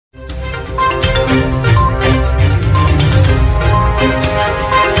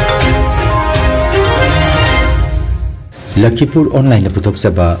Lakhipuronline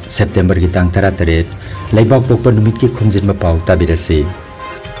puthokjaba September gi tang 13 Laibak pokpa numit ki Khomjinba Pao tabirasi.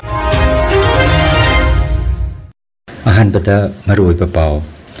 Ahanbata maruoiba Pao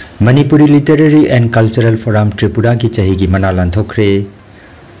Manipuri Literary and Cultural Forum Tripura ki chahi gi manalan thokre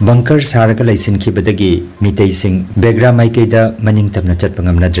Bunker saraga laisin ki badagi mitei sing begra maikeida maning tamna chatpa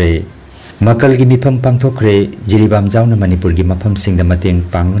ngamnadre Makal gi mifam pangthokre jiribam jauna Manipur gi mafam singda mateng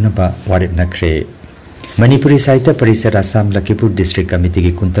pangluna ba warip nakre Manipuri Sahitya Parishad Assam Lakhipur District Committee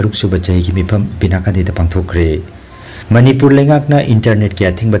ki kuntaruk suba chahi ki mifam binakadi da pangthokre Manipur lengakna internet ki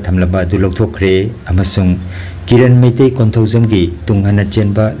athingba thamlaba du lokthokre amasung Kiran Meitei Konthojam gi tunghana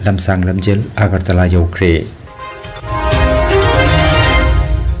chenba lamsang lamjel Agartala yokre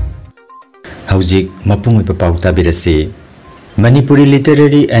Haujik mapung ipa pau tabirasi Manipuri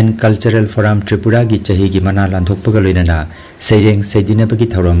Literary and Cultural Forum Tripura gi chahi gi mana lanthokpaga loinana seireng seidinabagi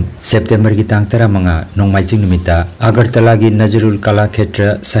thorom September gi tang 15 nongmaijing numita Agartala gi Nazrul Kala Khetra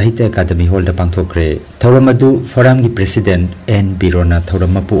Sahitya Academy Hall da pangthokre thorom adu forum gi president N Birona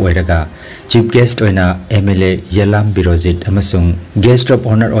thorom mapu oiraga chief guest oina MLA Yalam Birojit amasung guest of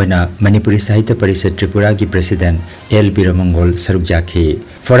honor oina Manipuri Sahitya Parishad Tripura gi president L Biramongol saruk jakhi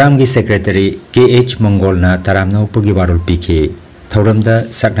forum gi secretary KH Mongol na taramna upagi warol pikhi Thoramda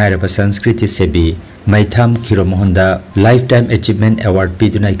Saknairaba Sanskriti Sebi Maitham Khiromohonda Lifetime Achievement Award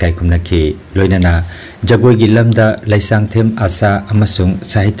piduna ikaikumnaki loinana Jagoi Gilamda Laisangthem Asa amasung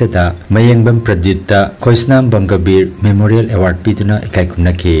Sahityada Mayengbam Pradyutta Khoisnam Bangabir Memorial Award piduna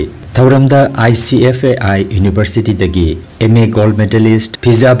ikaikumnaki Thoramda ICFAI University dagi MA Gold Medalist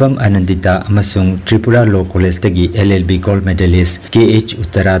Pizabam Anandita amasung Tripura Law College dagi LLB Gold Medalist KH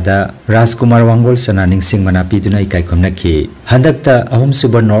Uttarada Rajkumar Wangol Sananing Singh Manapiduna ikaikumnaki Handakta ahum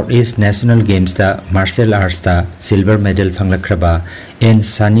suba North East National Games da Martial Arts da Silver Medal Phanglakraba N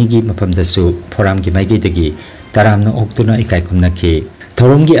Sanigi mapamdasu forum gi maigi dagi taramna oktuna ikaikumnaki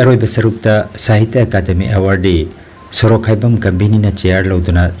Thoromgi aroiba sarukta Sahitya Academy Award Sorokhaibam Gambini na chair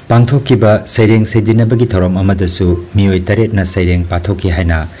loduna pangthokiba seireng seidinabagi thorom amadasu mioi taret na seireng pathoki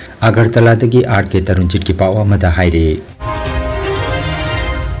haina Agartala dagi RK Tarunjit ki pau amada haire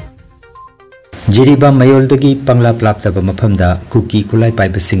Jiriba mayol dagi pangla plaptaba mafamda kuki kulai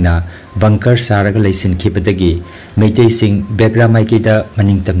paiba singna bunker saraga laisin khibadagi meitei sing begra maikida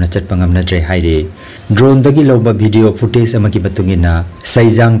maningtamna chatpangamna dre haire drone dagi loba video footage amagi batungina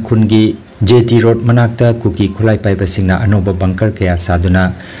saijang khungi JT Road Manakta Kuki Kulai Paiba Singna Anoba Bunker Kaya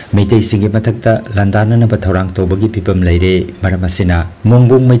Saduna Meitei Singi Matakta Landana na Bathorang Tobagi Pipam Leire Maramasina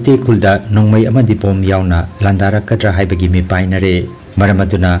Mongbong Meitei Kulda Nongmai Amadipom Yauna Landara Katra Haibagi Mipainare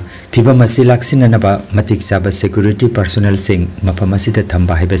Maramaduna Pipamasi Laksina Naba Matik Saba Security Personnel Sing Mapamasida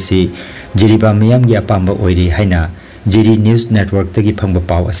Thamba Haibasi Jiriba Miyam Gi Apamba Oiri Haina Jiri News Network Tagi Phangba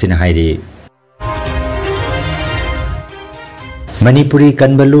Pau Asina Haire Manipuri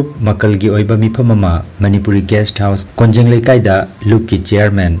Kanbalup Makalgi Oiba Mipamama Manipuri Guest House Konjenglei Kaida Luki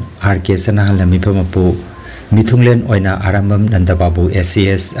Chairman RK Sanahala Mipamapu Mithunglen Oina Arambam Nandababu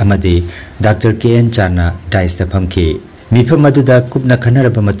SCS Amadi Dr. KN Chana Daista Phamki Mipamaduda Kupna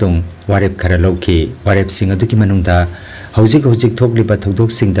Khanaraba Matung Warep Khara Lawki Warep Singaduki Manungda Hojik Thokliba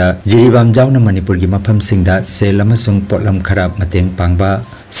Thodok Singda Jiribam Jauna Manipur gi mafam singda sel amasung potlam kharab mateng pangba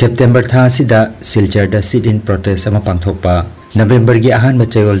September tha sida Silchar da sit in protest ama pangthokpa November gi ahan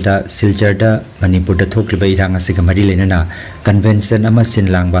machayolda Silchar da Manipur da thokliba irang asiga mari lenana convention ama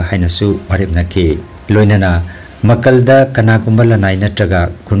sinlangba hainasu warep nake loinana Makalda Kanagumba Lanai natraga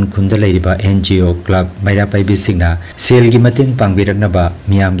khunda leiriba NGO club maira paibi singna sel gi mateng pangbiraknaba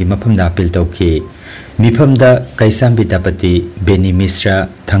miyam gi mafamda appeal tawki Mifamda Kaisam Bidapati Beni Misra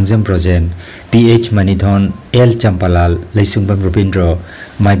Thangjam Projen PH Manidhon L Champalal Laisungban Rubindro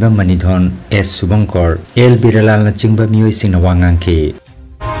Maibam Manidhon S Subangkor L Biralal na chingba mioi singna wangangki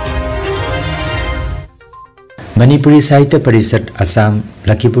Manipuri Sahitya Parishad Assam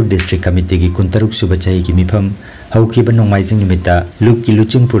Lakhipur District Committee gi kuntaruk suba chahi gi mifam haukiba nongmaijing nimita Lukki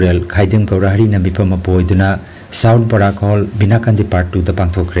Luching Purel Khaidem Gaurahari na mifam apoiduna South Barak Hall Binakandi Part 2 da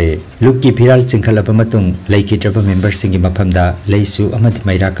pangthokre Lukki Phiral Chingkhalaba matung Laikitraba member singi mafamda Leisu amati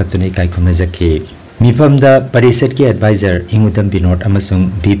Maira Katune Kaikhumna Jakhi Mifamda Parishad ki advisor Ingudam Binod amasung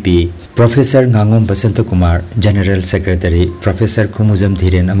VP Professor Ngangom Basanta Kumar General Secretary Professor Khumujam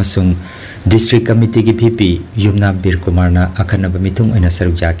Dhiren amasung District Committee ki VP Yumna Bir Kumar na akhanaba mitung oina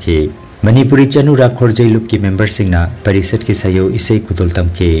saruk jakhi Manipuri Chanura Khorjai Lukki member singna Parishad ki sayo isei kudol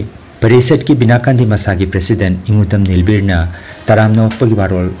tamki Parishad ki Binakandi Masagi President Ingudam Nilbirna Taramna Okpagi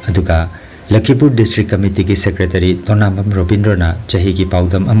Warol aduga Lakhipur District Committee ki Secretary Tonambam Robindrana chahi ki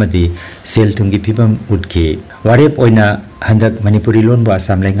paudam amadi sel thungi phibam utki warep oina handak Manipuri loan ba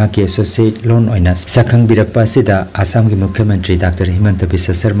Assam lenga ki associate loan oina sakhang birakpa sida Assam ki Mukhyamantri Dr. Himanta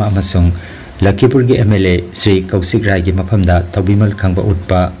Biswa Sarma amasung Lakhipur ki MLA Sri Kausik Rai ki mafamda Taubimal khangba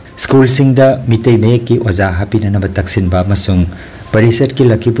utpa school singda mitei me ki oja hapina na taksin ba amasung Parisat ki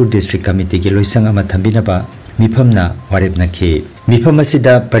Lakhipur District Committee ki loisang ama thambina ba mifamna warep nakhi mifam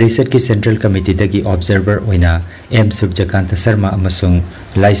asida Parisat ki Central Committee dagi observer oina M Surjakanta Sarma amasung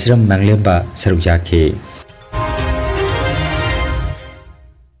Laisram Manglemba sarukjaki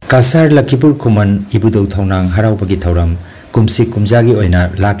Kasar Lakhipur Kuman Ibudau Thaunang Harau bagi thauram kumsi kumjagi oina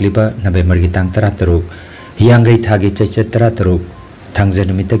lakliba November gi tang 13 hiyangai thagi chaicha 13 thangja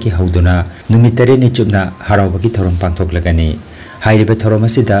numita ki hauduna numitare ni chupna harau bagi thauram pangthok lagani hairiba thorom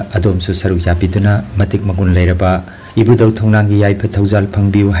asida adom su saruk yapiduna matik magun leiraba ibudau thongnangi yaipa thaujal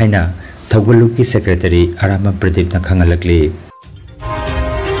phangbiu haina thoguluk ki secretary arama pradip na khangalakli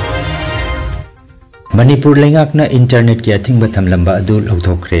Manipur lengakna internet ki athingba thamlamba adu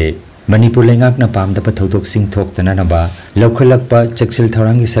lauthokre Manipur lengakna pamda pathodok sing thoktana naba lokhalakpa chaksil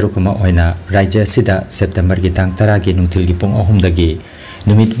thorangi sarukama oina rajya sida September gi tang 10 gi nungthil gi pung 3 dagi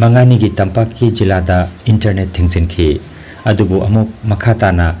numit mangani gi Tampak ki jilada internet thingsinki adubu amuk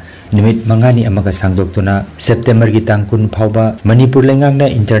makhatana numit mangani amaga sangdoktuna September gi tang 10 phawba Manipur lengakna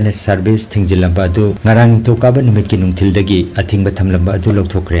internet service thingjilamba adu ngarang thokaba numit ki nungthil dagi athingba thamlamba adu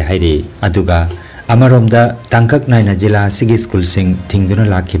lokthokre haire aduga Amaromda tangkak naina jila sigi school sing thingduna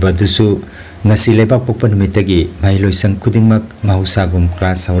lakhiba dusu ngasi lebak pokpa numitagi mailoisang kudingmak mahusagum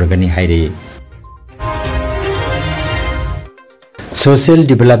class sauragani haire Social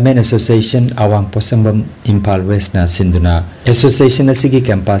Development Association Awang Posambam Impal West na sinduna Association asigi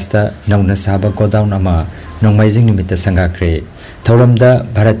campus ta nauna saba godown ama nongmaijing numita sangakre Thauramda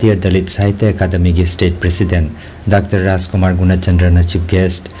Bharatiya Dalit Sahitya Academy gi State President Dr. Rajkumar Gunachandra Chief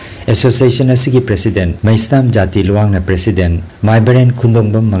Guest Association asigi President Maistam Jati Luang na President Maibaren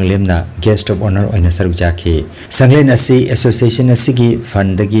Khundongbam Manglem na Guest of Honor oina sarukjaki Sanglen asi Association asigi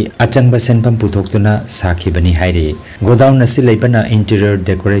fund dagi achangba senpam puthokduna sakhibani haire godown asi leibana interior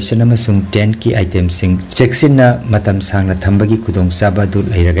decoration amasung tent ki item sing checksin na matam sangna thambagi kudong saba du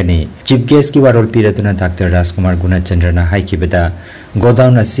leiragani Chief Guest ki warol piratuna Dr. Rajkumar Gunachandra na haikibada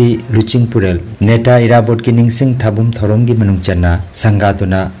godown asi luching purel neta irabot ki ningsing thabum thorongi manungchanna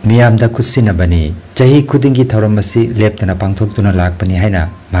sangaduna miyamda khusina bani chahi khudingi thorom asi leptana pangthokduna lakpani haina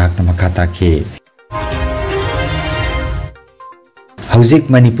mahakna makhata khi Hauzik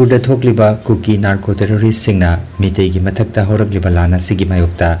Manipur da thokliba kuki narco terrorist singna mitei gi mathakta horakliba lana sigi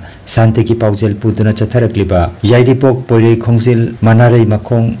mayokta santi ki paujel puduna chatharakliba yairipok poirei khongsil manarei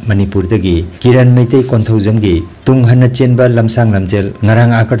makhong Manipur dagi kiran meitei konthaujam gi tunghanna chenba lamsang lamjel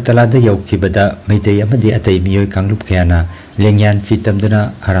ngarang Agartala da yaukibada meitei amadi atai miyoi kanglup khayana lengyan fitamduna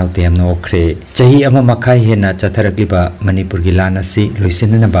haraute amna okre chahi ama makhai hena chatharakliba Manipur gi lana si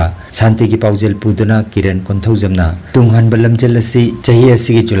loisinanaba santi ki paujel puduna kiran konthaujamna tunghan balamjel asi chahi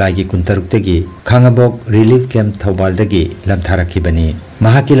asigi July gi 16 dagi Khangabok Relief Camp Thobal dagi lamtharakhibani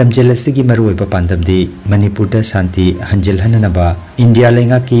mahaki lamjel asigi maruiba pandamdi Manipur da santi hanjel hananaba India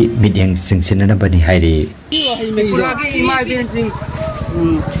lenga ki midyang singsinanaba ni hairi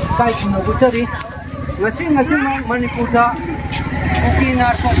Manipur da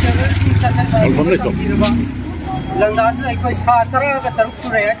ukinar ko landan ai koi thatra ga taruk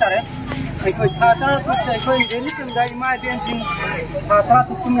sure ya tare ai koi thatra ko ai koi reli kem dai mai ben sing thatra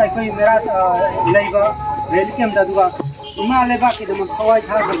to kum ai koi mera leiba reli kem da duga ima leba ki dum khawai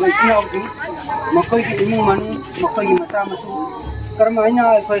tha ga gai siaw jing makoi ki imu man makoi ki mata masu karma ina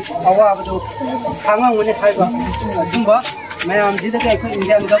ai koi awa ba do khanga ngone thai ba jumba mayam ji da kai koi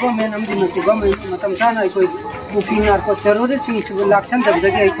Indian government am din to government matam sana ai koi ukinar ko terrorist sing chu lakshan da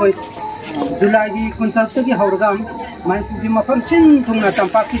ai koi July gi kuntarta gi haurgam Manipur gi mafam chin thungna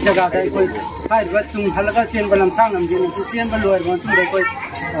Tampak ki jaga dai koi hai ba tung halaga chen balam sang nam jin tu chen ba loer bon tung dai koi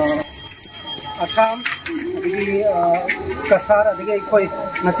akam gi kasar adigi koi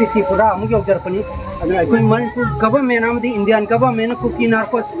masi ti pura amu gi objar pani adai koi Manipur government am di Indian government ku kinar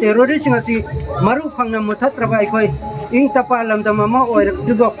ko terrorist ngasi maru phangna muthatra ba koi ing tapa lam da mama oir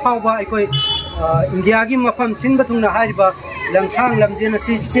du do phau ba koi India gi mafam chin ba thungna hai ba lamsang lamjena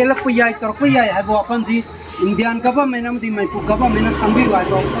si selak puyai tor puyai hai bo apon ji Indian government am di Manipur government ambi wa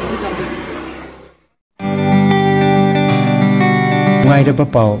do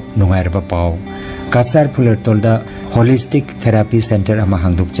nungairaba pau Kasar Pular Tolda Holistic Therapy Center ama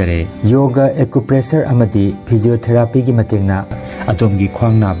hangduk chare yoga acupressure amadi physiotherapy gi matengna atomgi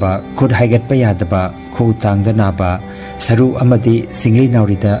khwang naba khud haigat pa yadaba khu tangda naba saru amadi singli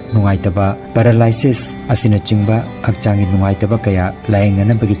naurida nungaitaba paralysis asina chingba akchangi nungaitaba kaya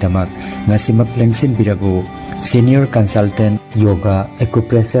laengana bagitamak ngasimak lengsin birabu Senior Consultant Yoga,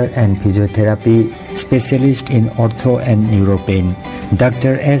 Acupressure and Physiotherapy Specialist in Ortho and Neuropain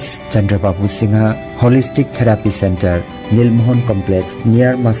Dr. S. Chandrababu Singha Holistic Therapy Center Nilmohon Complex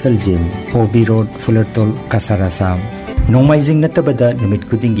near Muscle Gym OB Road Fullertol Kasarasam Nomaizing natabada numit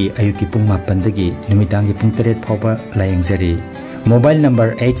kudingi ayuki pung mapandagi numitangi pung teret phoba layengzari Mobile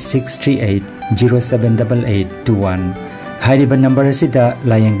number 8638078821 Hairiba number asida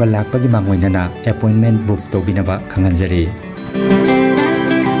layengba lakpagi mangwainana appointment book tobinaba khanganjari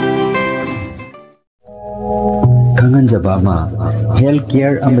Khanganjaba ma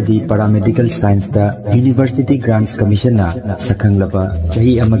healthcare amadi paramedical science da University Grants Commission na sakhanglaba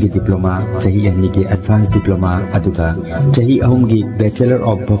chahi amagi diploma chahi anigi advanced diploma aduga chahi ahumgi Bachelor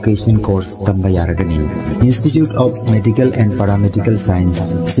of Vocation course tamba yaragani Institute of Medical and Paramedical Science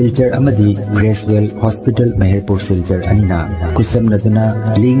Silchar amadi Gracewell Hospital Meherpur Silchar anina kusam naduna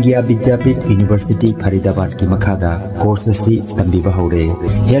Lingya Vidyapit University Faridabad ki makhada course asi tambiba hore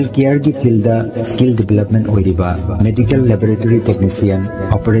healthcare ki field da skill development oiriba Medical Laboratory Technician,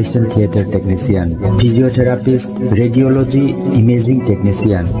 Operation Theatre Technician, Physiotherapist, Radiology Imaging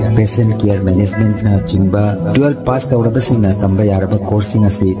Technician, Patient Care Management na chingba 12 pass tawrabasina tamba yaraba coursing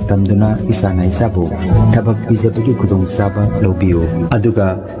asi tamduna isana isabu thabak pijabagi khudong saba lobiyo aduga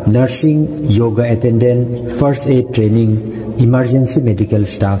nursing yoga attendant first aid training emergency medical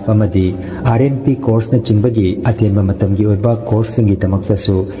staff amadi RNP course na chingba atenba matamgi oiba course singi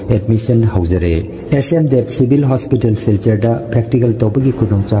tamaktasu admission haujare SMDEP Civil Hospital Silchar practical topagi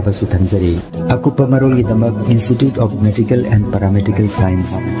kudong chaba su thanjari akupa marol gi tamak Institute of Medical and Paramedical Science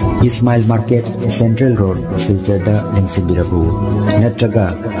Ismail Market Central Road Silchar da lengsinbirabu natraga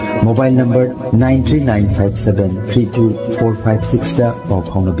mobile number 93957324456 da pau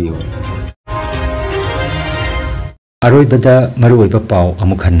phaunabiyo Aroibada maruoiba pau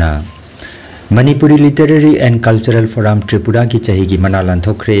amukhanna Manipuri Literary and Cultural Forum Tripura ki chahi gi manalan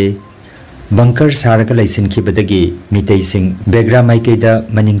thokre Bunker Saraka Laisin Kibadagi Mitay Sing Begra Maikeda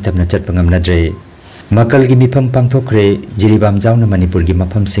Maning Tamna Chatpangamnadre Makal gi mifam pangthokre Jiribam Jauna Manipur gi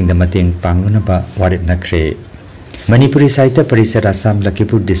mafam singda mateng panglunaba warip nakre Manipuri Saita Parisar Assam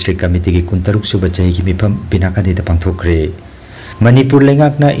Lakhipur District Committee gi kuntaruk suba chahi gi mifam binakadi da pangthokre Manipur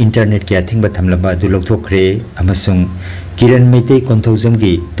lengakna internet ki athingba thamlaba du lokthokre amasung Kiran Meitei Konthaujam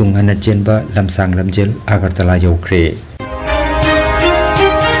gi tunghana chenba lamsang lamjel Agartala yokre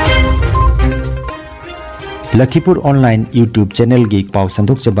Lakhipuronline YouTube channel gi pau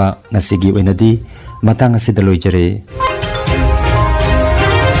sandok jaba ngasigi oinadi matang asidaloi jare